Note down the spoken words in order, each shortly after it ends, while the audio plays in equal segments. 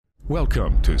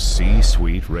Welcome to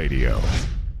C-Suite Radio.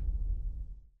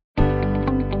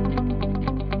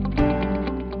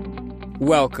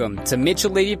 Welcome to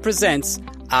Mitchell Levy Presents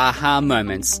Aha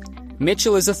Moments.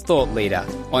 Mitchell is a thought leader,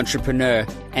 entrepreneur,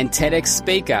 and TEDx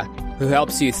speaker who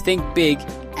helps you think big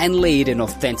and lead an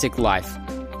authentic life.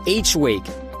 Each week,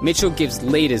 Mitchell gives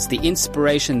leaders the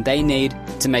inspiration they need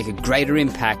to make a greater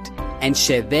impact and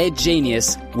share their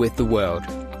genius with the world.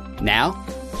 Now,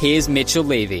 here's Mitchell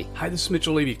Levy. Hi, this is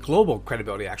Mitchell Levy, global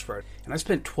credibility expert, and I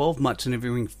spent 12 months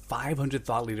interviewing 500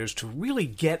 thought leaders to really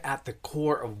get at the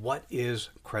core of what is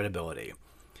credibility.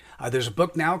 There's a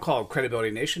book now called Credibility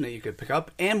Nation that you could pick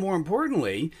up, and more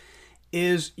importantly,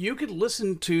 is you could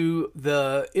listen to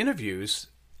the interviews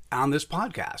on this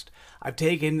podcast. I've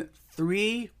taken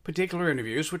 3 particular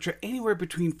interviews, which are anywhere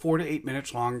between 4 to 8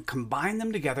 minutes long, combine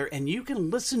them together, and you can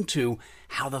listen to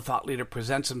how the thought leader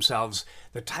presents themselves,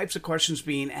 the types of questions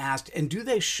being asked, and do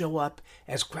they show up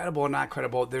as credible or not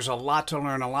credible. There's a lot to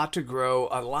learn, a lot to grow,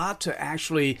 a lot to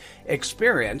actually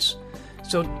experience.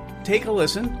 So take a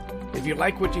listen. If you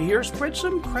like what you hear, spread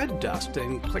some cred dust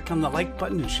and click on the like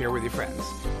button and share with your friends.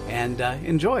 And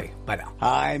enjoy. Bye now.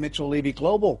 Hi, Mitchell Levy,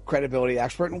 global credibility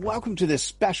expert, and welcome to this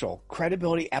special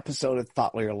credibility episode of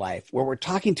Thought Leader Life, where we're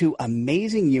talking to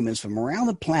amazing humans from around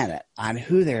the planet on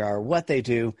who they are, what they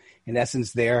do, in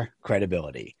essence, their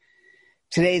credibility.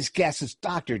 Today's guest is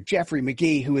Dr. Jeffrey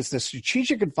McGee, who is the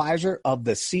strategic advisor of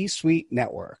the C-Suite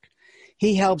Network.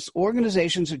 He helps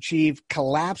organizations achieve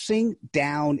collapsing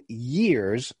down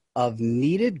years of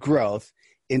needed growth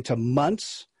into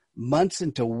months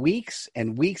into weeks,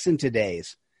 and weeks into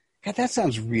days. God, that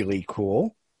sounds really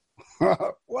cool.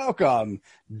 Welcome,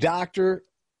 Dr.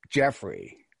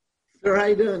 Jeffrey. Sir, how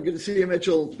you doing? Good to see you,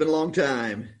 Mitchell. It's been a long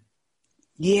time.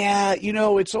 Yeah, you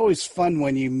know, it's always fun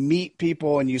when you meet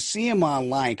people and you see them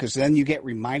online, because then you get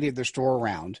reminded of their store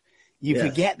around. You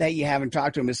forget that you haven't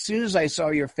talked to them. As soon as I saw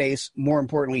your face, more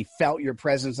importantly, felt your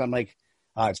presence, I'm like,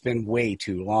 it's been way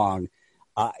too long.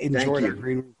 Enjoyed our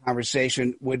green room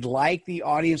conversation. Would like the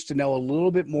audience to know a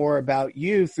little bit more about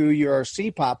you through your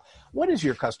CPOP. What is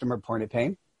your customer point of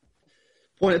pain?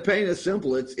 Point of pain is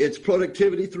simple. It's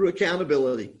productivity through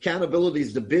accountability. Accountability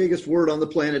is the biggest word on the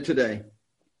planet today.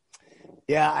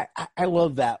 Yeah, I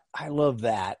love that. I love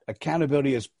that.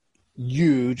 Accountability is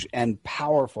huge and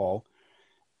powerful.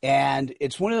 And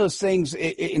it's one of those things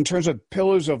in terms of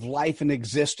pillars of life and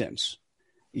existence.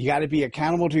 You got to be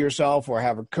accountable to yourself or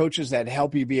have coaches that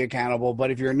help you be accountable.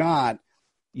 But if you're not,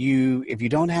 if you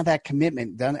don't have that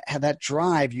commitment, don't have that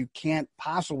drive, you can't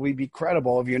possibly be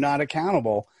credible if you're not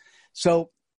accountable.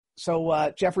 So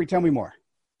Jeffrey, tell me more.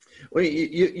 Well,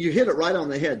 you hit it right on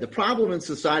the head. The problem in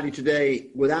society today,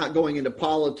 without going into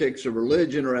politics or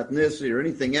religion or ethnicity or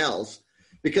anything else,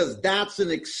 because that's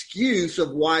an excuse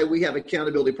of why we have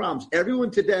accountability problems. Everyone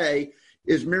today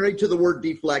is married to the word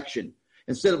deflection.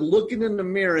 Instead of looking in the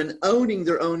mirror and owning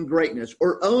their own greatness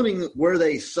or owning where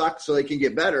they suck so they can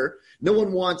get better, no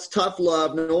one wants tough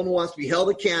love. No one wants to be held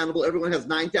accountable. Everyone has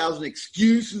 9,000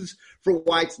 excuses for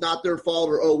why it's not their fault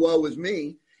or, oh, woe is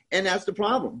me. And that's the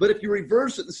problem. But if you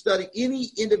reverse it and study any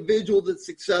individual that's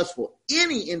successful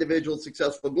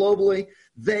globally,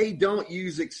 they don't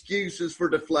use excuses for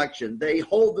deflection. They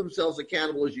hold themselves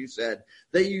accountable, as you said.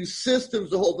 They use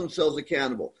systems to hold themselves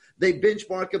accountable. They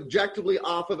benchmark objectively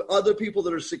off of other people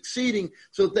that are succeeding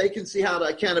so that they can see how to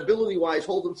accountability-wise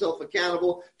hold themselves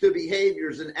accountable to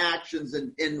behaviors and actions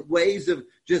and ways of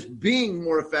just being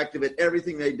more effective at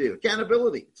everything they do.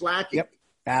 Accountability, it's lacking. Yep.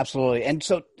 Absolutely. And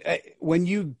so when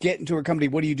you get into a company,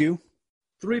 what do you do?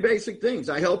 3 basic things.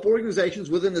 I help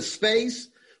organizations within the space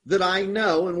that I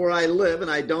know and where I live, and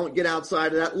I don't get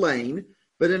outside of that lane,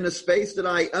 but in the space that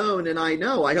I own and I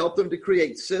know, I help them to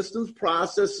create systems,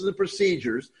 processes, and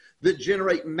procedures that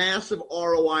generate massive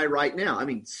ROI right now. I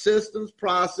mean, systems,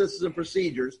 processes, and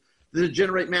procedures that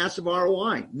generate massive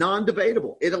ROI.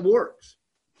 Non-debatable. It works.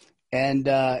 And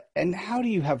how do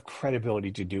you have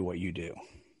credibility to do what you do?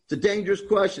 It's a dangerous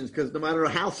question because no matter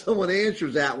how someone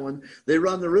answers that one, they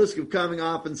run the risk of coming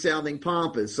off and sounding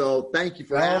pompous. So thank you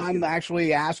for asking. I'm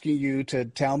actually asking you to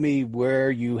tell me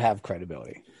where you have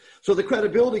credibility. So the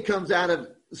credibility comes out of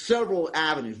several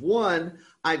avenues. One,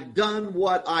 I've done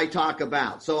what I talk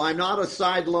about. So I'm not a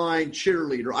sideline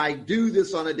cheerleader. I do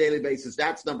this on a daily basis.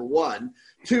 That's number one.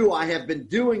 2, I have been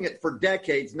doing it for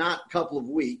decades, not a couple of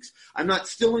weeks. I'm not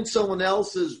stealing someone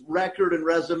else's record and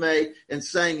resume and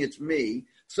saying it's me.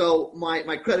 So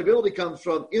my credibility comes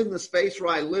from in the space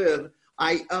where I live,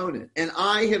 I own it. And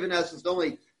I have, in essence, not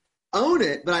only own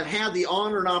it, but I've had the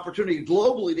honor and opportunity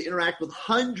globally to interact with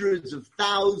hundreds of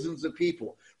thousands of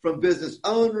people, from business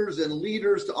owners and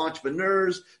leaders to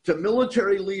entrepreneurs to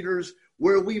military leaders,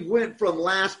 where we went from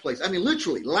last place, I mean,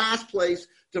 literally last place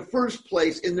to first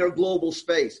place in their global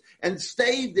space and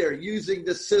stayed there using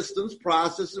the systems,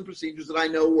 processes, and procedures that I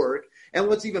know work. And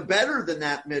what's even better than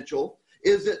that, Mitchell,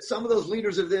 is that some of those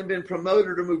leaders have then been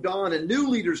promoted or moved on and new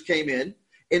leaders came in.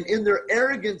 And in their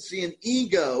arrogancy and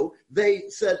ego, they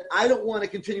said, I don't want to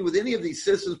continue with any of these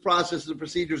systems, processes, and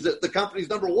procedures that the company's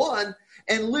number one.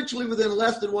 And literally within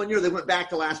less than 1 year, they went back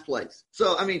to last place.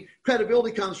 So, I mean,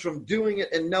 credibility comes from doing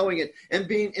it and knowing it and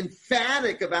being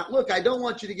emphatic about, look, I don't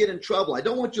want you to get in trouble. I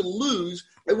don't want you to lose.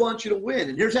 I want you to win.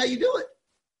 And here's how you do it.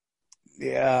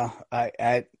 Yeah,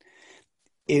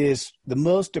 it is the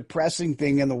most depressing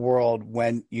thing in the world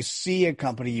when you see a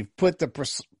company, you've put the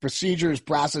procedures,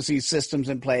 processes, systems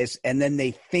in place, and then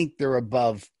they think they're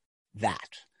above that.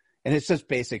 And it's just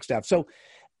basic stuff. So,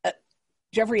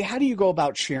 Jeffrey, how do you go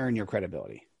about sharing your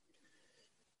credibility?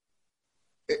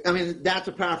 I mean, that's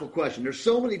a powerful question. There's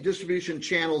so many distribution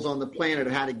channels on the planet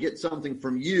of how to get something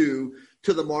from you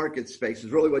to the market space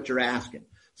is really what you're asking.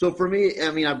 So for me,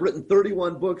 I mean, I've written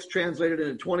 31 books translated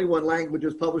into 21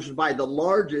 languages, published by the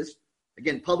largest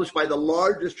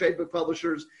trade book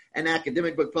publishers and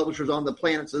academic book publishers on the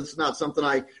planet. So this is not something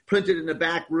I printed in the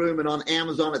back room and on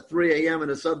Amazon at 3 a.m. in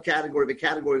a subcategory. The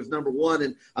category is number one,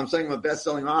 and I'm saying I'm a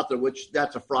best-selling author, which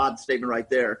that's a fraud statement right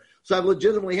there. So I've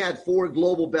legitimately had 4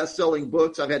 global best-selling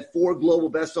books. I've had 4 global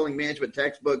best-selling management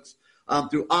textbooks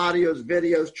through audios,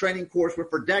 videos, training course, where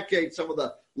for decades some of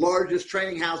the largest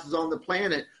training houses on the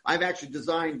planet, I've actually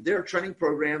designed their training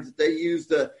programs that they use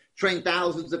to train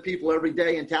thousands of people every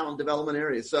day in talent development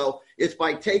areas. So it's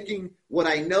by taking what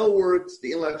I know works,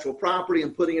 the intellectual property,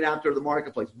 and putting it out there to the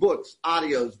marketplace. Books,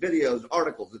 audios, videos,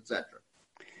 articles, etc.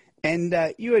 And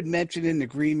you had mentioned in the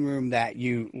green room that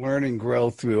you learn and grow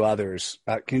through others.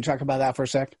 Can you talk about that for a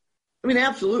sec? I mean,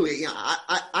 absolutely.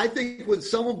 I think when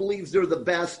someone believes they're the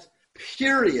best,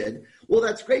 period, well,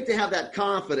 that's great to have that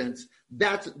confidence.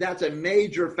 That's a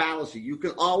major fallacy. You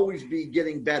can always be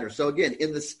getting better. So again,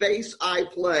 in the space I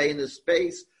play, in the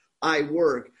space I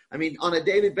work, I mean, on a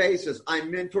daily basis,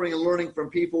 I'm mentoring and learning from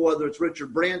people, whether it's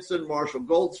Richard Branson, Marshall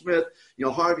Goldsmith,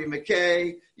 Harvey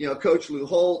Mackay, Coach Lou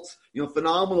Holtz,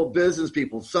 phenomenal business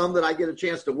people, some that I get a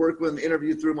chance to work with and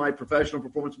interview through my professional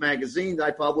performance magazine that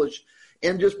I publish.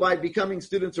 And just by becoming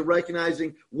students and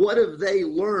recognizing what have they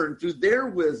learned through their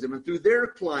wisdom and through their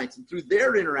clients and through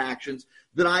their interactions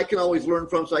that I can always learn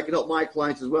from so I can help my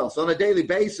clients as well. So on a daily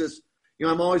basis,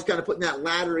 I'm always kind of putting that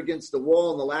ladder against the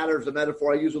wall, and the ladder is a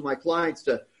metaphor I use with my clients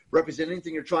to represent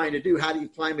anything you're trying to do. How do you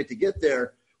climb it to get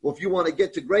there? Well, if you want to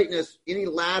get to greatness, any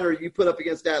ladder you put up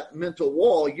against that mental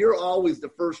wall, you're always the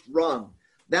first rung.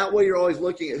 That way you're always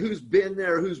looking at who's been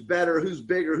there, who's better, who's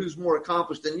bigger, who's more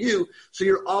accomplished than you. So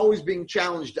you're always being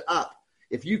challenged up.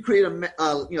 If you create kind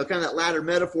of that ladder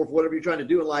metaphor for whatever you're trying to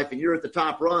do in life and you're at the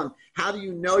top rung, how do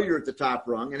you know you're at the top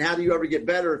rung? And how do you ever get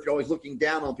better if you're always looking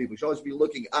down on people? You should always be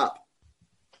looking up.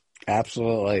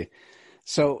 Absolutely.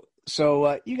 So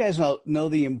you guys know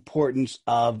the importance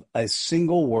of a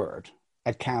single word,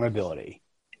 accountability.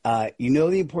 You know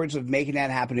the importance of making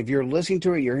that happen. If you're listening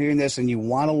to it, you're hearing this, and you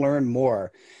want to learn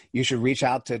more, you should reach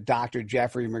out to Dr.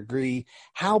 Jeffrey McGee.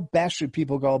 How best should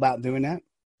people go about doing that?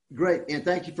 Great, and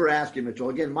thank you for asking, Mitchell.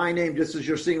 Again, my name, just as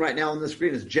you're seeing right now on the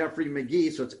screen, is Jeffrey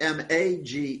McGee, so it's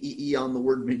MAGEE on the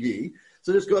word McGee.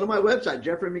 So just go to my website,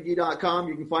 jeffreymcgee.com.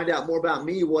 You can find out more about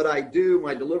me, what I do,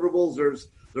 my deliverables.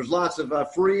 There's lots of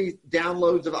free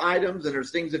downloads of items, and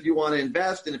there's things if you want to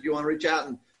invest, and if you want to reach out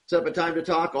and set up a time to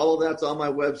talk, all of that's on my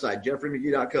website,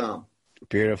 jeffreymcgee.com.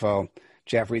 Beautiful.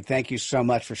 Jeffrey, thank you so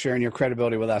much for sharing your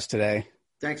credibility with us today.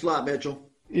 Thanks a lot, Mitchell.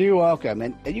 You're welcome.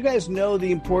 And you guys know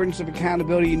the importance of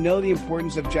accountability. You know the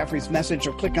importance of Jeffrey's message.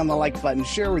 So click on the like button,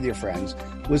 share with your friends.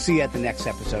 We'll see you at the next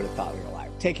episode of Thought Leader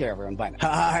Live. Take care, everyone. Bye now.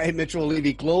 Hi, Mitchell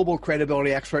Levy, global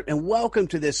credibility expert, and welcome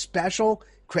to this special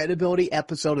credibility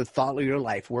episode of Thought Leader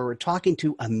Life, where we're talking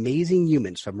to amazing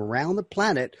humans from around the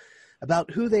planet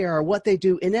about who they are, what they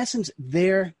do, in essence,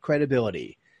 their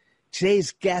credibility.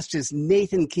 Today's guest is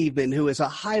Nathan Kievman, who is a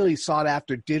highly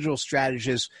sought-after digital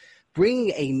strategist,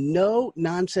 bringing a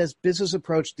no-nonsense business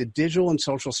approach to digital and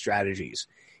social strategies.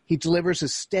 He delivers a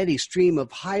steady stream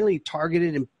of highly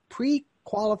targeted and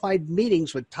pre-qualified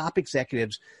meetings with top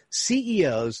executives,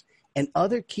 CEOs, and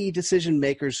other key decision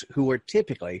makers who are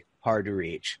typically hard to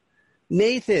reach.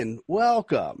 Nathan,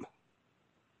 welcome.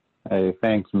 Hey,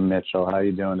 thanks, Mitchell. How are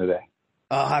you doing today?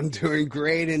 I'm doing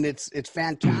great, and it's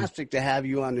fantastic to have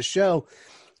you on the show.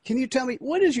 Can you tell me,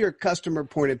 what is your customer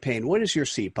point of pain? What is your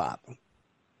CPOP?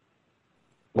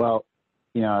 Well,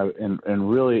 in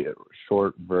really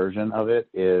short version of it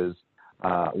is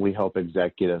we help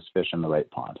executives fish in the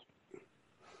right pond.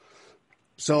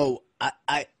 So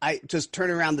I just turn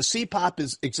around. The CPOP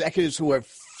is executives who are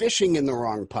fishing in the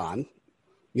wrong pond.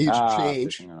 Needs to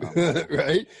change,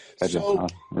 right? So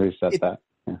reset that.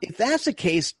 Yeah. If that's the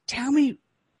case, tell me,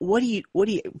 what do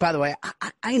you, by the way,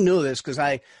 I know this because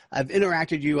I've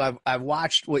interacted with you. I've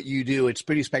watched what you do. It's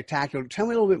pretty spectacular. Tell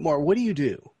me a little bit more. What do you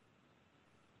do?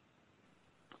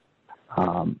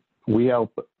 We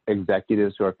help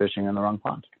executives who are fishing in the wrong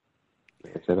pond.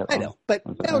 I know, but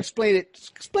now explain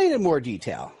it in more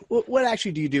detail. What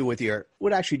actually do you do with your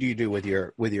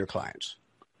clients?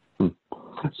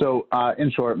 So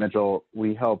in short, Mitchell,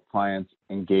 we help clients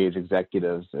engage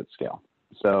executives at scale.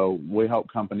 So we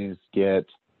help companies get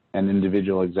and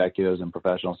individual executives and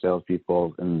professional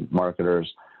salespeople and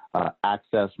marketers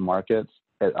access markets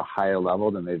at a higher level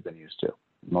than they've been used to.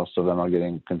 Most of them are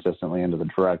getting consistently into the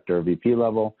director, VP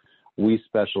level. We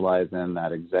specialize in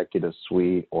that executive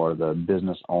suite or the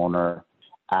business owner,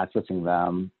 accessing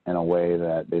them in a way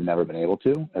that they've never been able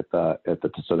to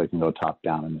so they can go top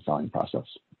down in the selling process.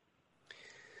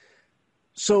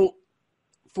 So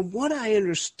from what I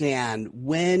understand,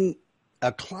 when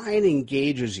a client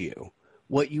engages you,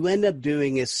 what you end up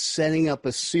doing is setting up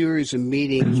a series of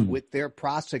meetings with their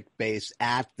prospect base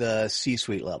at the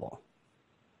C-suite level.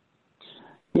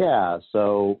 Yeah,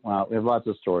 so we have lots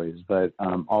of stories, but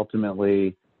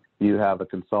ultimately you have a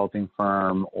consulting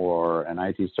firm or an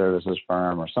IT services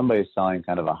firm or somebody selling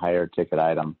kind of a higher ticket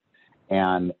item.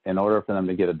 And in order for them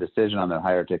to get a decision on their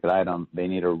higher ticket item, they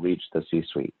need to reach the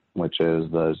C-suite, which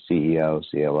is the CEO,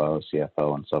 COO,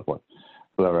 CFO, and so forth,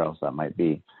 whoever else that might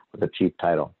be with a chief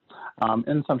title.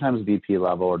 And sometimes VP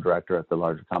level or director at the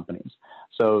larger companies.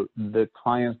 So the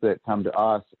clients that come to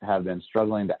us have been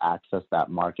struggling to access that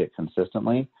market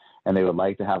consistently, and they would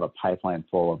like to have a pipeline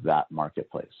full of that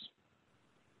marketplace.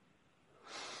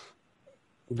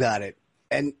 Got it.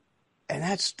 And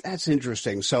that's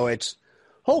interesting. So it's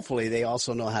hopefully they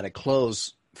also know how to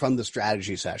close from the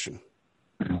strategy session.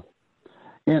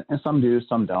 And some do,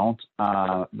 some don't.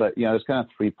 But, there's kind of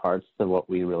three parts to what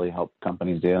we really help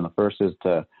companies do. And the first is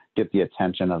to get the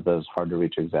attention of those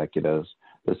hard-to-reach executives.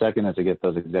 The second is to get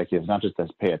those executives not just to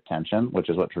pay attention, which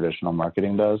is what traditional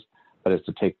marketing does, but it's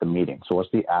to take the meeting. So what's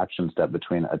the action step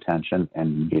between attention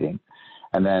and meeting?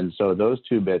 And then so those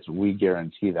two bits, we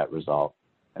guarantee that result.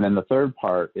 And then the third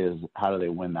part is how do they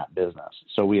win that business?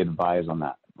 So we advise on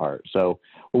that part. So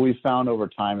what we've found over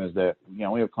time is that,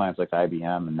 we have clients like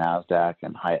IBM and NASDAQ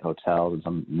and Hyatt Hotels and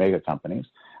some mega companies.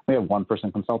 We have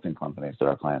one-person consulting companies that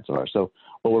our clients are. So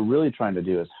what we're really trying to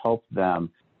do is help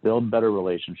them build better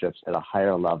relationships at a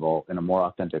higher level in a more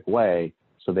authentic way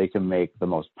so they can make the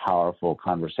most powerful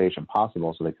conversation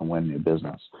possible so they can win new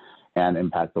business and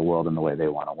impact the world in the way they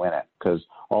want to win it. Because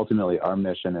ultimately our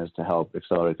mission is to help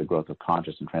accelerate the growth of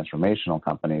conscious and transformational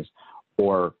companies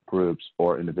or groups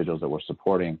or individuals that we're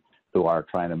supporting who are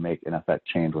trying to make and affect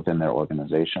change within their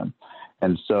organization.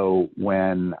 And so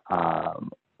when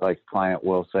like a client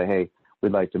will say, hey,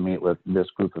 we'd like to meet with this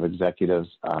group of executives,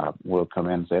 we'll come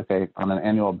in and say, okay, on an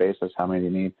annual basis, how many do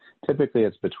you need? Typically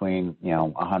it's between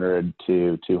 100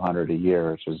 to 200 a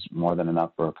year, which is more than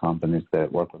enough for companies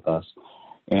that work with us.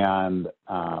 And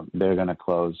they're going to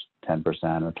close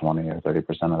 10% or 20 or 30%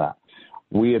 of that.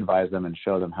 We advise them and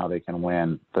show them how they can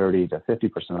win 30 to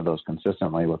 50% of those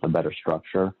consistently with a better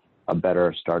structure, a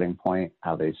better starting point,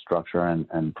 how they structure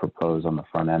and propose on the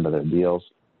front end of their deals,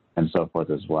 and so forth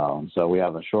as well. And so we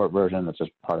have a short version that's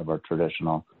just part of our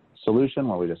traditional solution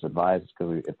where we just advise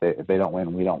because if they don't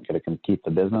win, we don't get to keep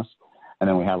the business. And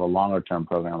then we have a longer-term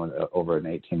program over an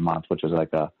 18 months, which is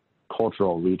like a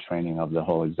cultural retraining of the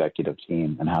whole executive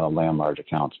team and how to land large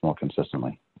accounts more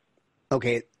consistently.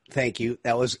 Okay, thank you.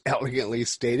 That was elegantly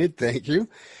stated. Thank you.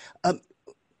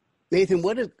 Nathan,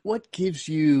 what gives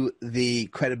you the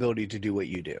credibility to do what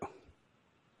you do?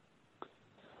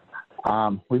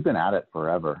 We've been at it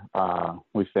forever.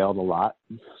 We failed a lot,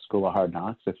 school of hard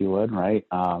knocks, if you would, right?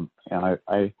 And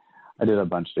I did a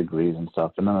bunch of degrees and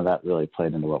stuff, but none of that really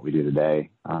played into what we do today.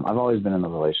 I've always been in the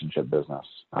relationship business,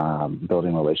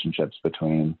 building relationships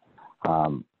between,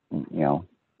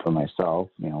 for myself,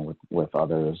 with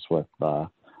others, with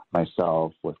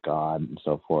myself, with God, and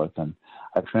so forth. And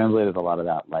I've translated a lot of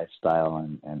that lifestyle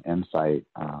and insight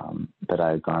that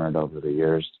I've garnered over the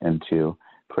years into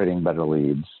creating better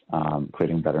leads,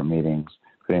 creating better meetings,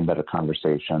 creating better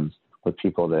conversations with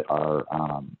people that are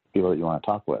people that you want to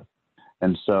talk with.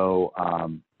 And so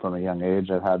from a young age,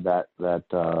 I've had that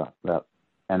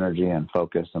energy and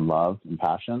focus and love and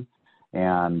passion.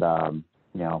 And,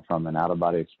 from an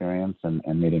out-of-body experience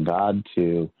and meeting God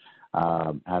to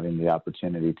having the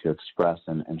opportunity to express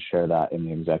and share that in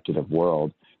the executive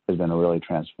world, has been a really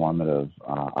transformative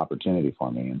opportunity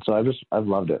for me. And so I've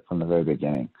loved it from the very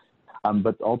beginning.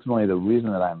 But ultimately, the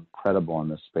reason that I'm credible in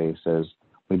this space is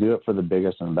we do it for the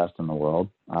biggest and best in the world.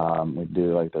 We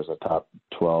do, like, there's a top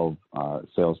 12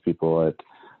 salespeople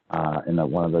in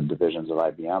one of the divisions of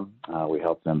IBM. We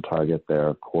help them target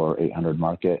their core 800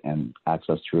 market and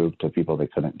access through to people they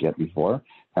couldn't get before.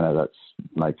 That's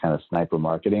like kind of sniper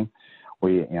marketing.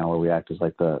 Where we act as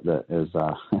like one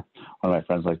of my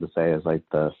friends like to say is like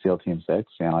the SEAL Team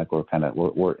 6. Like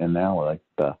we're in there. We're like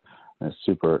the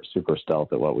super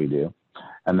stealth at what we do.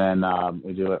 And then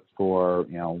we do it for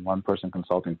one-person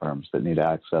consulting firms that need to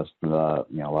access the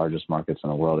largest markets in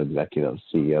the world, executives,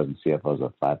 CEOs, and CFOs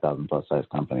of 5,000 plus size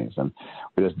companies. And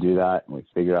we just do that, and we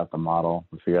figure out the model,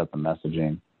 we figure out the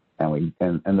messaging, and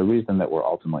the reason that we're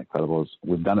ultimately credible is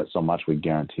we've done it so much we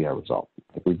guarantee our result.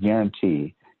 Like, we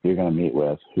guarantee you're going to meet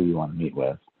with who you want to meet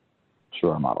with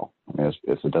through our model. I mean,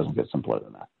 it doesn't get simpler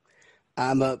than that.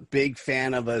 I'm a big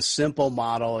fan of a simple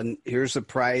model, and here's the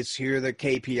price, here are the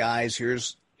KPIs,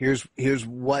 here's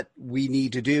what we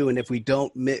need to do, and if we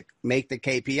don't make the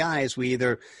KPIs, we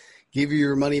either give you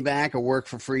your money back or work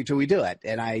for free till we do it.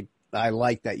 And I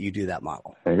like that you do that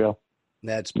model. There you go.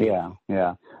 That's beautiful.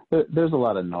 Yeah. There's a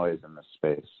lot of noise in this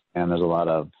space, and there's a lot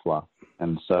of fluff,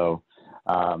 and so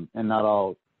and not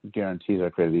all guarantees are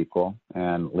created equal,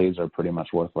 and leads are pretty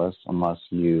much worthless unless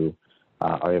you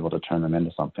are able to turn them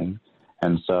into something.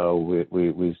 And so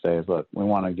we say, look, we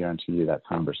want to guarantee you that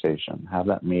conversation, have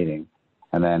that meeting,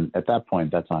 and then at that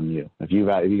point, that's on you. If you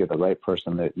get the right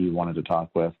person that you wanted to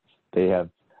talk with, they're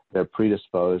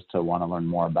predisposed to want to learn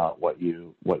more about what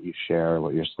you share,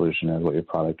 what your solution is, what your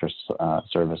product or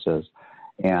service is,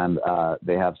 and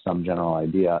they have some general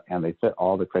idea, and they fit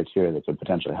all the criteria that could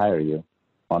potentially hire you.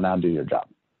 Well, now do your job.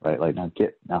 Right? Like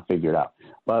now figure it out.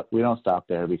 But we don't stop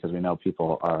there because we know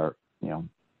people are,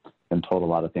 been told a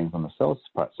lot of things on the sales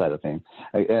side of things.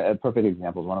 A perfect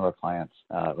example is one of our clients.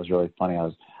 It was really funny.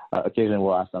 Occasionally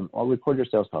we'll ask them, "Well, record your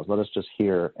sales calls. Let us just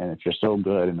hear. And if you're so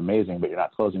good and amazing, but you're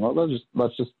not closing, well,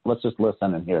 let's just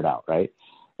listen and hear it out, right?"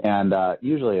 And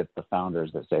usually it's the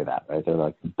founders that say that, right? They're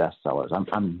like the best sellers.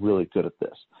 I'm really good at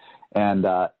this. And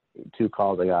 2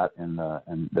 calls I got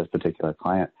in this particular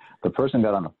client, the person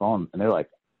got on the phone and they're like,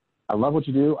 "I love what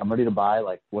you do. I'm ready to buy.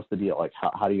 Like, what's the deal? Like,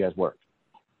 how do you guys work?"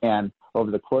 And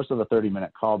over the course of a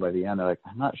 30-minute call, by the end, they're like,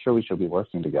 "I'm not sure we should be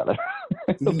working together."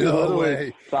 No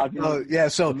way. Oh, yeah.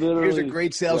 So here's a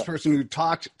great salesperson who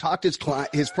talked his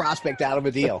prospect out of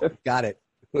a deal. Got it.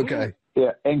 Okay.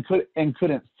 Yeah, and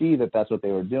couldn't see that that's what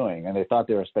they were doing, and they thought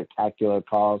they were spectacular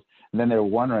calls, and then they were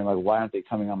wondering, like, why aren't they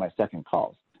coming on my second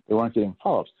calls? They weren't getting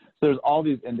follow-ups. So there's all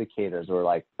these indicators where,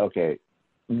 like, okay,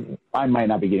 I might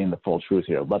not be getting the full truth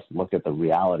here. Let's look at the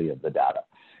reality of the data.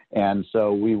 And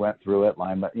so we went through it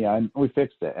line by, and we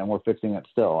fixed it, and we're fixing it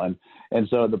still. And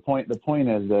so the point is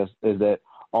that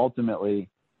ultimately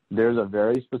there's a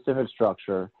very specific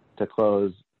structure to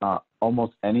close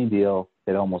almost any deal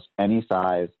at almost any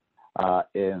size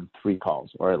in 3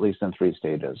 calls, or at least in 3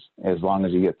 stages. As long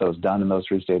as you get those done in those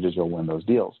 3 stages, you'll win those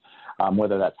deals.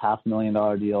 Whether that's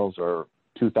 $500,000 deals or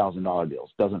 $2,000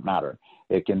 deals, doesn't matter.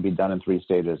 It can be done in 3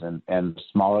 stages, and the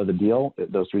smaller the deal,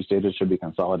 those 3 stages should be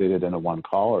consolidated into 1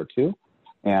 call or 2,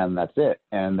 and that's it.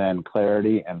 And then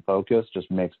clarity and focus just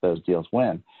makes those deals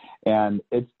win. And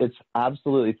it's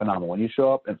absolutely phenomenal. When you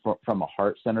show up from a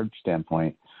heart-centered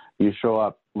standpoint, you show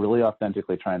up really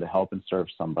authentically trying to help and serve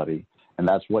somebody, and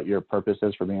that's what your purpose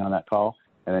is for being on that call,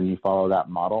 and then you follow that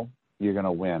model, you're going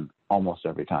to win almost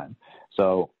every time.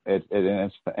 So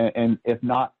and if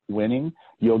not winning,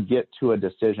 you'll get to a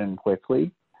decision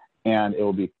quickly, and it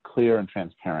will be clear and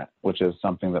transparent, which is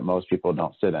something that most people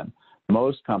don't sit in.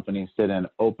 Most companies sit in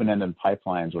open-ended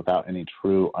pipelines without any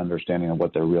true understanding of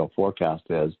what their real forecast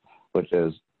is, which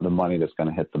is the money that's going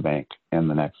to hit the bank in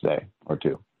the next day or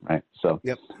 2, right? So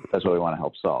That's what we want to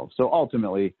help solve. So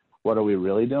ultimately, what are we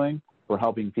really doing? We're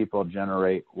helping people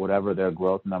generate whatever their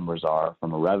growth numbers are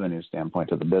from a revenue standpoint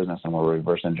to the business, and we're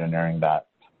reverse engineering that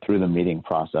through the meeting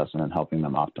process and then helping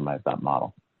them optimize that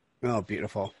model. Oh,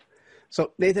 beautiful.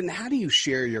 So, Nathan, how do you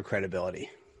share your credibility?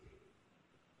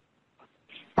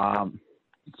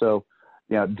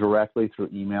 Directly through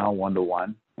email,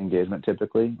 1-to-1 engagement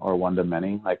typically, or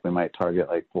 1-to-many. Like, we might target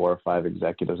like 4 or 5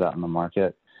 executives out in the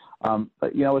market. But,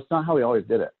 it's not how we always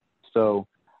did it. So,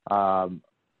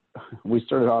 we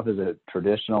started off as a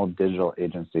traditional digital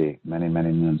agency many,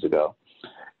 many moons ago.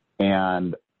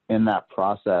 And in that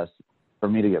process, for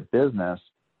me to get business,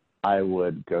 I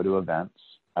would go to events,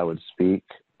 I would speak,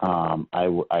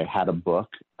 I had a book,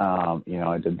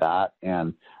 I did that.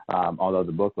 And although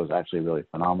the book was actually really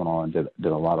phenomenal and did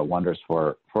a lot of wonders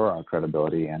for our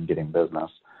credibility and getting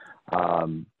business,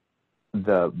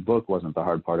 the book wasn't the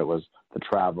hard part. It was the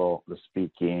travel, the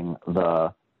speaking,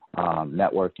 the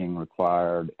networking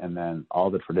required, and then all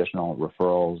the traditional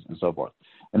referrals and so forth.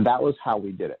 And that was how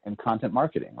we did it. And content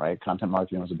marketing, right? Content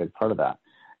marketing was a big part of that.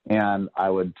 And I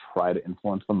would try to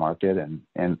influence the market,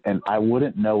 and I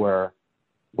wouldn't know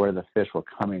where the fish were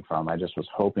coming from. I just was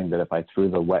hoping that if I threw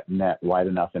the wet net wide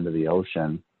enough into the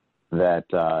ocean that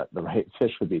the right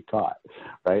fish would be caught,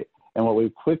 right? And what we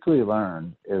quickly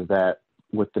learned is that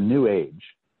with the new age,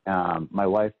 my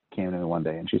wife came to me one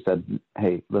day and she said,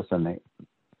 "Hey, listen, they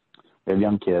have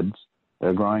young kids.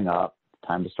 They're growing up.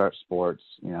 Time to start sports.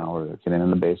 We're getting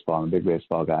into baseball. I'm a big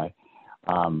baseball guy.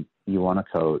 You want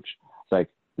to coach. It's like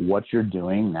what you're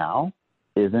doing now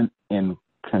isn't in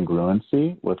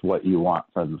congruency with what you want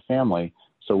from the family.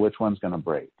 So which one's going to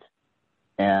break?"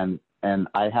 And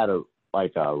I had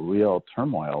a real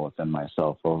turmoil within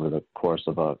myself over the course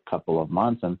of a couple of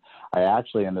months. And I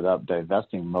actually ended up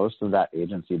divesting most of that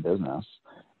agency business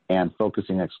and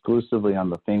focusing exclusively on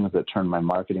the things that turn my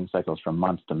marketing cycles from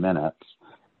months to minutes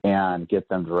and get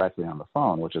them directly on the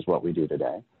phone, which is what we do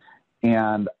today.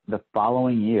 And the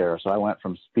following year, so I went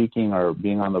from speaking or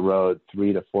being on the road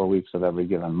 3 to 4 weeks of every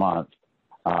given month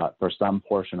for some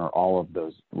portion or all of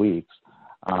those weeks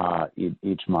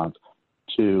each month,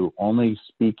 to only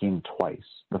speaking twice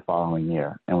the following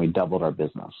year, and we doubled our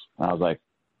business. And I was like,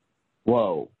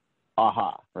 whoa,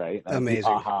 aha, right? That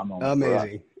Amazing. Aha moment.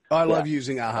 Amazing. Oh, I love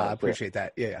using aha. I appreciate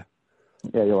that. Yeah.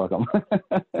 Yeah, you're welcome.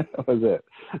 That was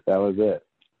it.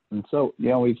 And so,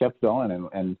 we kept going,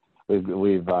 and we've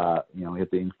we hit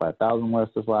the Inc. 5000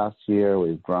 list this last year.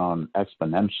 We've grown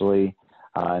exponentially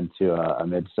into a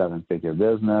mid-7-figure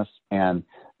business. And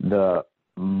the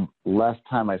less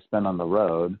time I spend on the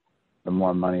road, the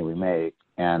more money we make.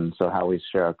 And so how we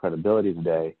share our credibility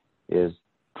today is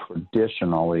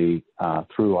traditionally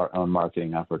through our own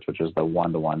marketing efforts, which is the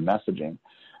one-to-one messaging.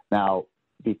 Now,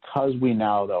 because we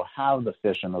now, though, have the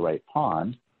fish in the right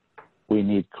pond, we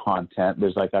need content.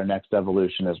 There's our next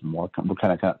evolution is more, we're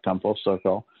kind of come full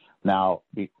circle. Now,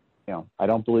 I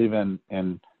don't believe in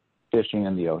fishing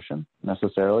in the ocean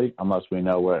necessarily, unless we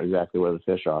know exactly where the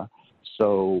fish are.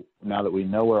 So now that we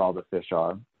know where all the fish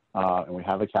are, and we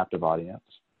have a captive audience,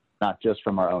 not just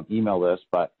from our own email list,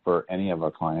 but for any of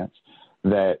our clients,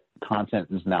 that content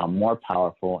is now more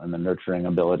powerful in the nurturing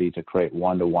ability to create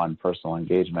one-to-one personal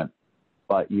engagement,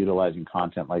 but utilizing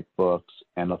content like books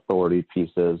and authority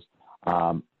pieces,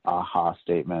 aha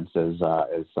statements is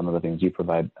some of the things you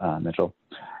provide, Mitchell.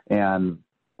 And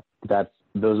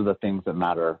those are the things that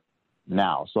matter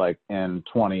now. So in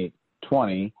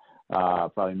 2020,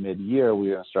 probably mid-year,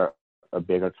 we're going to start a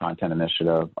bigger content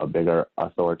initiative, a bigger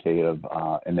authoritative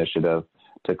initiative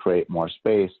to create more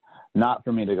space, not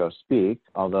for me to go speak,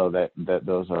 although that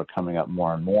those are coming up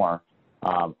more and more.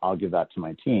 I'll give that to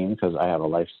my team because I have a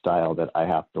lifestyle that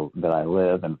I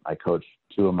live, and I coach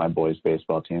 2 of my boys'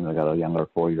 baseball teams. I got a younger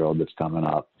 4-year-old that's coming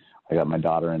up. I got my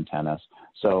daughter in tennis.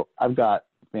 So I've got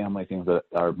family things that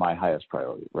are my highest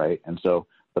priority, right? And so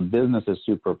the business is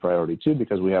super priority too,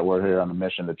 because we're here on a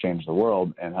mission to change the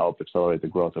world and help accelerate the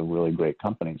growth of really great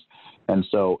companies. And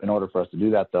so in order for us to do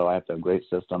that, though, I have to have great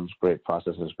systems, great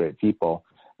processes, great people,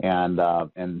 and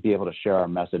be able to share our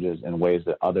messages in ways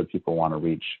that other people want to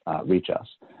reach us.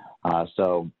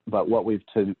 But what we've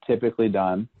typically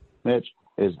done, Mitch,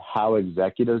 is how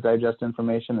executives digest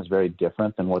information is very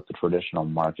different than what the traditional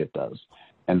market does.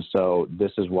 And so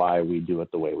this is why we do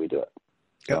it the way we do it.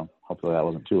 So hopefully that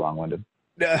wasn't too long-winded.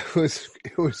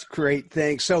 It was great.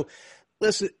 Thanks. So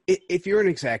listen, if you're an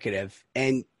executive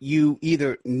and you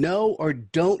either know or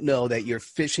don't know that you're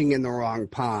fishing in the wrong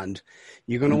pond,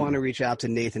 you're going to want to reach out to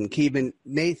Nathan Keeban.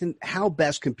 Nathan, how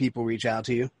best can people reach out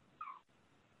to you?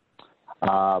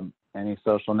 Any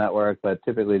social network, but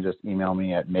typically just email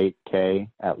me at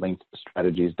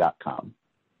natek@linkedstrategies.com.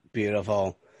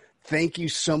 Beautiful. Thank you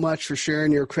so much for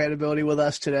sharing your credibility with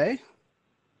us today.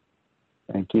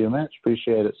 Thank you, Mitch.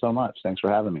 Appreciate it so much. Thanks for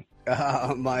having me.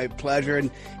 My pleasure. And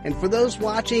for those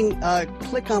watching,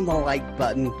 click on the like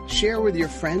button, share with your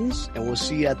friends, and we'll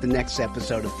see you at the next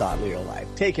episode of Thought Leader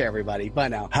Life. Take care, everybody. Bye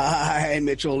now. Hi,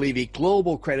 Mitchell Levy,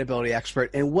 global credibility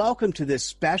expert, and welcome to this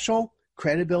special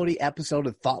credibility episode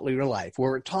of Thought Leader Life,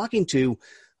 where we're talking to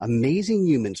amazing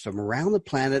humans from around the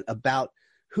planet about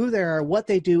who they are, what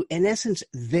they do, in essence,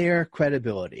 their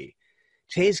credibility.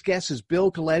 Today's guest is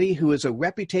Bill Coletti, who is a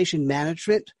reputation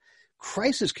management,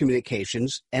 crisis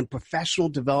communications, and professional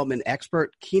development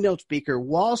expert, keynote speaker,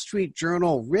 Wall Street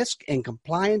Journal risk and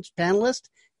compliance panelist,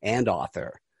 and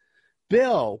author.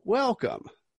 Bill, welcome.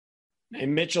 Hey,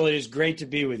 Mitchell, it is great to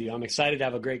be with you. I'm excited to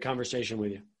have a great conversation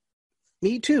with you.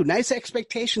 Me too. Nice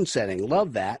expectation setting.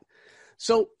 Love that.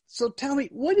 So tell me,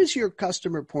 what is your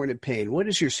customer point of pain? What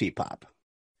is your CPOP?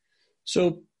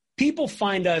 So people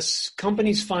find us,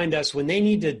 companies find us when they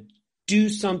need to do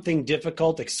something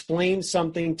difficult, explain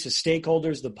something to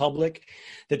stakeholders, the public,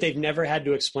 that they've never had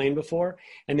to explain before.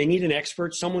 And they need an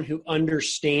expert, someone who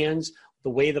understands the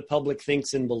way the public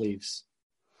thinks and believes.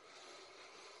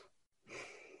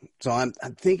 So I'm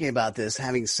thinking about this,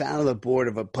 having sat on the board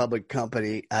of a public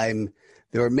company.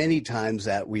 There are many times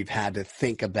that we've had to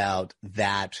think about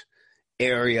that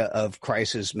area of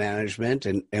crisis management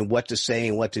and what to say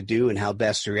and what to do and how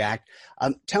best to react.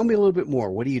 Tell me a little bit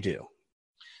more. What do you do?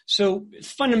 So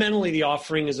fundamentally, the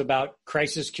offering is about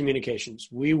crisis communications.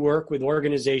 We work with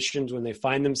organizations when they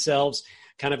find themselves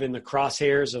kind of in the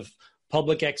crosshairs of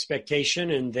public expectation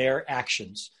and their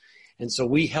actions. And so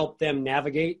we help them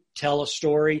navigate, tell a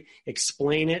story,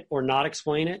 explain it or not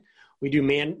explain it. We do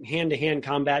hand-to-hand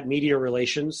combat media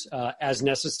relations as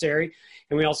necessary.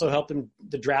 And we also help them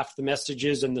to draft the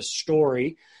messages and the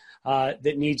story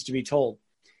that needs to be told.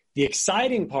 The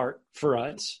exciting part for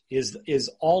us is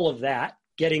all of that,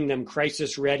 getting them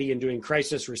crisis ready and doing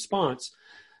crisis response.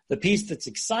 The piece that's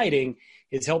exciting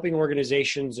is helping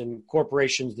organizations and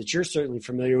corporations that you're certainly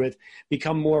familiar with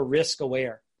become more risk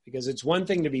aware. Because it's one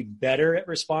thing to be better at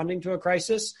responding to a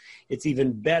crisis. It's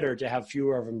even better to have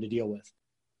fewer of them to deal with.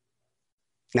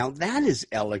 Now, that is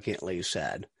elegantly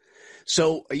said.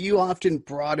 So are you often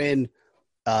brought in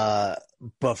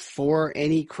before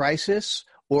any crisis,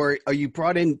 or are you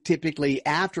brought in typically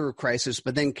after a crisis,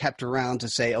 but then kept around to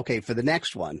say, okay, for the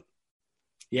next one?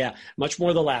 Yeah, much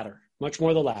more the latter. Much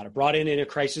more the latter. Brought in a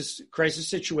crisis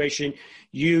situation,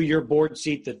 your board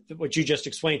seat, what you just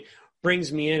explained,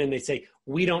 brings me in and they say,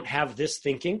 we don't have this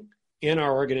thinking in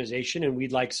our organization and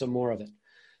we'd like some more of it.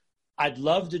 I'd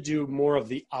love to do more of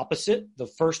the opposite, the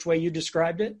first way you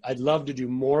described it. I'd love to do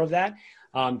more of that.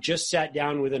 Just sat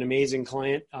down with an amazing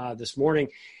client this morning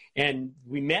and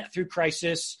we met through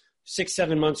crisis.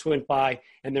 6-7 months went by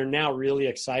and they're now really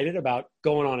excited about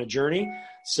going on a journey.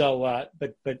 So,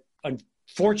 but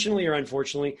unfortunately or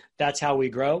unfortunately, that's how we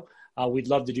grow. We'd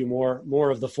love to do more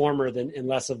of the former and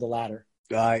less of the latter.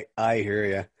 I hear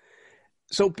you.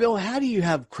 So, Bill, how do you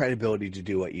have credibility to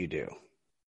do what you do?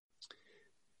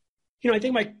 I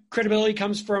think my credibility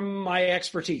comes from my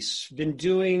expertise.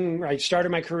 I started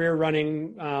my career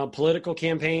running political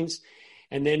campaigns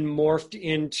and then morphed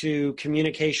into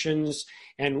communications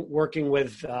and working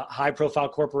with high-profile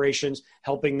corporations,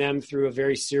 helping them through a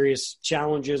very serious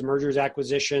challenges, mergers,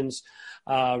 acquisitions,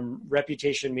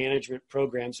 reputation management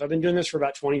program. So I've been doing this for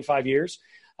about 25 years,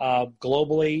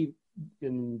 globally,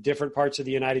 in different parts of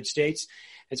the United States.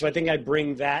 And so I think I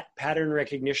bring that pattern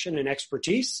recognition and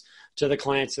expertise to the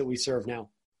clients that we serve now.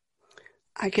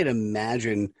 I can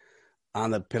imagine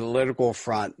on the political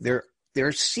front,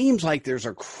 there seems like there's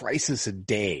a crisis a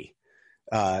day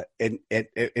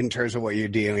in terms of what you're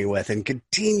dealing with and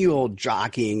continual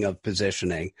jockeying of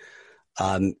positioning.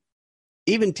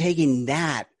 Even taking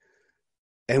that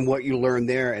and what you learn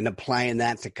there and applying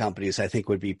that to companies, I think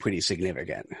would be pretty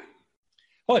significant.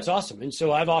 Oh, it's awesome. And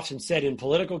so I've often said in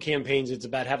political campaigns, it's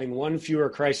about having one fewer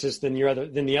crisis than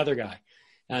the other guy.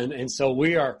 And so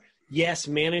we are, yes,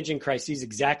 managing crises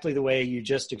exactly the way you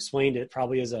just explained it,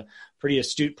 probably as a pretty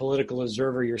astute political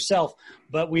observer yourself,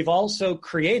 but we've also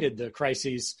created the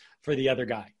crises for the other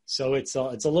guy. So it's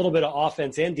a little bit of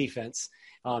offense and defense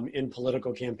in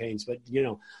political campaigns. But,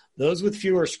 those with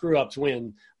fewer screw-ups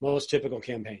win most typical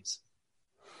campaigns.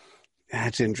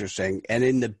 That's interesting. And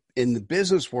in the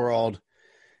business world,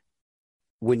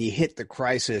 when you hit the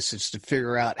crisis, it's to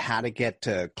figure out how to get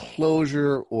to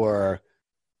closure or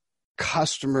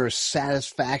customer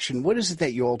satisfaction. What is it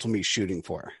that you're ultimately shooting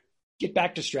for? Get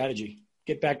back to strategy.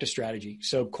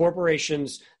 So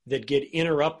corporations that get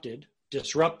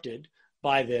disrupted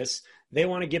by this, they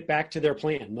want to get back to their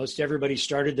plan. Most everybody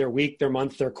started their week, their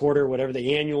month, their quarter, whatever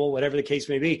the annual, whatever the case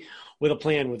may be, with a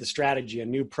plan, with a strategy, a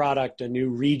new product, a new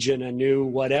region, a new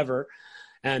whatever.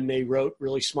 And they wrote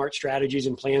really smart strategies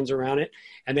and plans around it.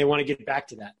 And they want to get back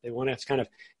to that. They want to kind of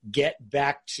get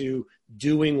back to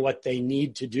doing what they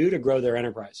need to do to grow their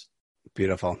enterprise.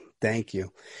 Beautiful. Thank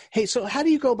you. Hey, so how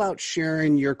do you go about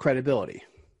sharing your credibility?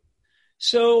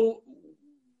 So,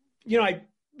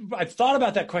 I've thought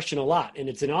about that question a lot, and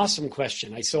it's an awesome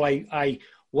question. I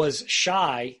was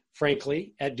shy,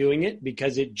 frankly, at doing it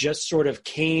because it just sort of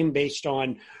came based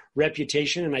on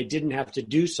reputation, and I didn't have to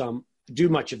do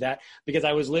much of that because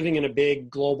I was living in a big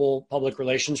global public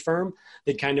relations firm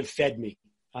that kind of fed me.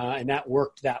 And that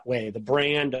worked that way. The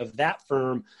brand of that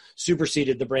firm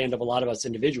superseded the brand of a lot of us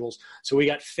individuals. So we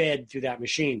got fed through that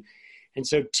machine. And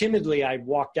so timidly, I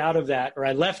walked out of that, or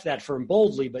I left that firm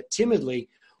boldly, but timidly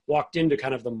walked into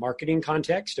kind of the marketing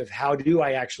context of how do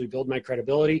I actually build my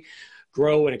credibility,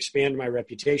 grow and expand my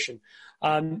reputation.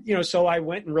 So I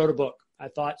went and wrote a book. I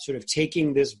thought sort of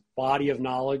taking this body of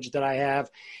knowledge that I have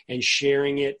and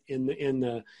sharing it in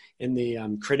the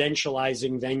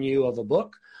credentializing venue of a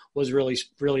book was really,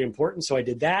 really important. So I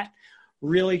did that.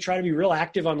 Really try to be real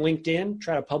active on LinkedIn,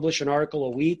 try to publish an article a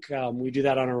week. We do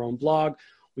that on our own blog.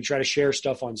 We try to share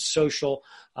stuff on social,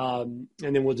 and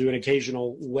then we'll do an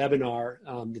occasional webinar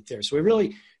that's there. So we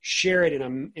really share it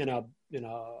in a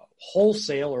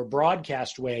wholesale or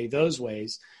broadcast way, those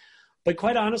ways. But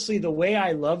quite honestly, the way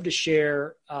I love to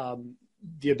share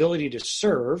the ability to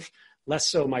serve, less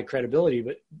so my credibility,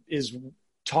 but is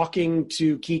talking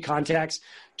to key contacts,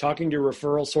 talking to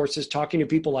referral sources, talking to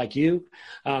people like you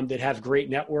that have great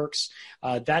networks.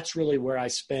 That's really where I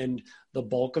spend the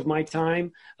bulk of my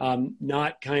time,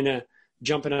 not kind of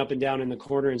jumping up and down in the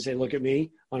corner and say, look at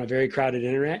me on a very crowded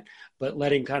internet, but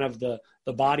letting kind of the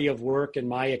body of work and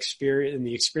my experience and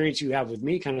the experience you have with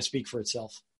me kind of speak for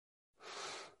itself.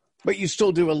 But you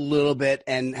still do a little bit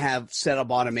and have set up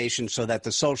automation so that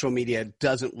the social media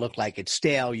doesn't look like it's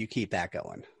stale. You keep that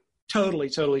going. Totally.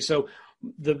 So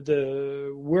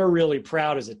we're really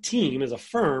proud as a team, as a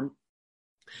firm,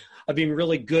 of being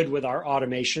really good with our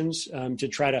automations to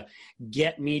try to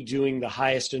get me doing the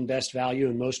highest and best value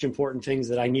and most important things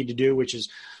that I need to do, which is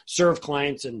serve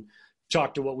clients and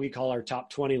talk to what we call our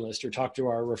top 20 list or talk to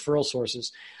our referral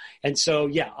sources. And so,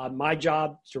 my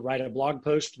job is to write a blog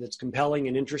post that's compelling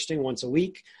and interesting once a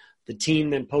week. The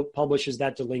team then publishes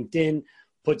that to LinkedIn,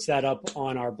 puts that up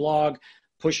on our blog,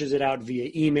 pushes it out via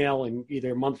email and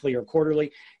either monthly or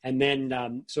quarterly, and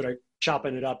then sort of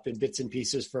chopping it up in bits and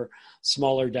pieces for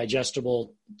smaller,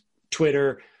 digestible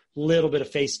Twitter, little bit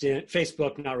of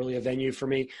Facebook, not really a venue for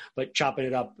me, but chopping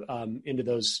it up into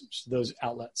those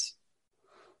outlets.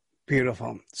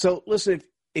 Beautiful. So listen,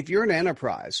 if you're an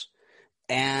enterprise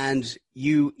and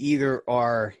you either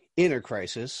are in a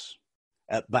crisis,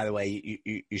 by the way,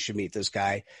 you should meet this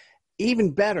guy,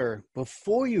 even better,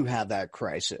 before you have that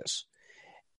crisis,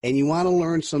 and you want to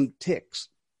learn some tips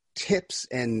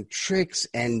and tricks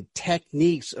and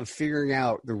techniques of figuring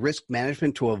out the risk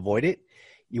management to avoid it,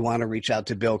 you want to reach out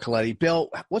to Bill Coletti. Bill,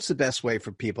 what's the best way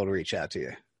for people to reach out to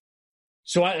you?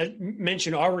 So I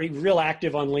mentioned already real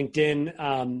active on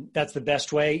LinkedIn. That's the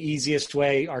best way, easiest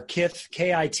way. Our Kith,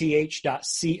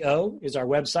 KITH.co is our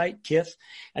website, Kith.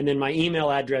 And then my email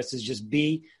address is just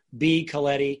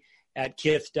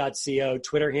bcoletti@kith.co.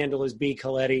 Twitter handle is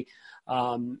bcoletti.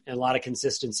 And a lot of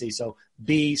consistency. So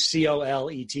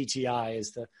BCOLETTI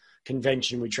is the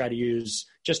convention we try to use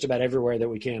just about everywhere that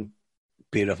we can.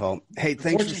 Beautiful. Hey,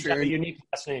 thanks for sharing. Have a unique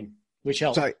last name, which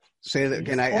helps. Sorry, say that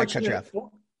again. I cut you off.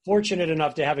 Fortunate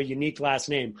enough to have a unique last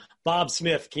name. Bob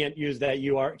Smith can't use that.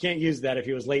 Can't use that if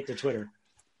he was late to Twitter.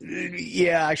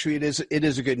 Yeah, actually, it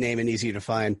is a good name and easy to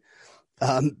find.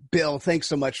 Bill, thanks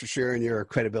so much for sharing your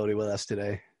credibility with us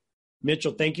today.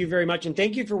 Mitchell, thank you very much. And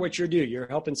thank you for what you do. You're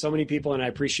helping so many people, and I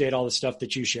appreciate all the stuff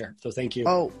that you share. So thank you.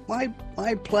 Oh, my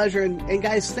pleasure. And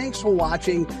guys, thanks for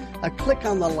watching. Click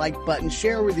on the like button,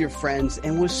 share with your friends,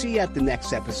 and we'll see you at the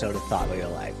next episode of Thought Leader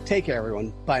Life. Take care,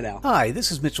 everyone. Bye now. Hi,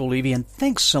 this is Mitchell Levy, and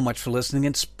thanks so much for listening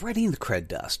and spreading the cred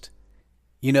dust.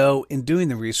 You know, in doing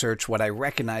the research, what I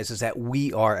recognize is that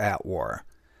we are at war.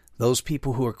 Those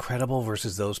people who are credible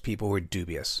versus those people who are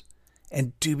dubious.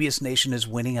 And Dubious Nation is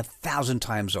winning 1,000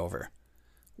 times over.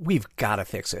 We've got to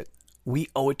fix it. We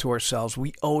owe it to ourselves.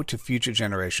 We owe it to future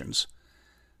generations.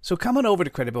 So come on over to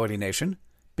Credibility Nation,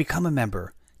 become a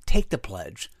member, take the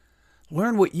pledge,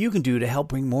 learn what you can do to help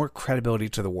bring more credibility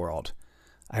to the world.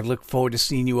 I look forward to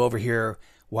seeing you over here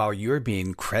while you're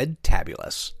being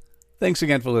cred-tabulous. Thanks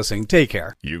again for listening. Take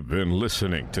care. You've been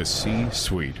listening to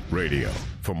C-Suite Radio.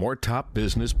 For more top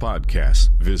business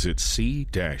podcasts, visit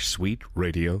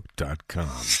c-suiteradio.com.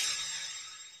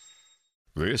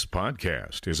 This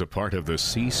podcast is a part of the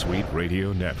C-Suite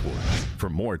Radio Network. For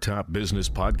more top business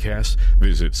podcasts,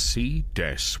 visit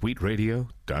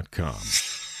c-suiteradio.com.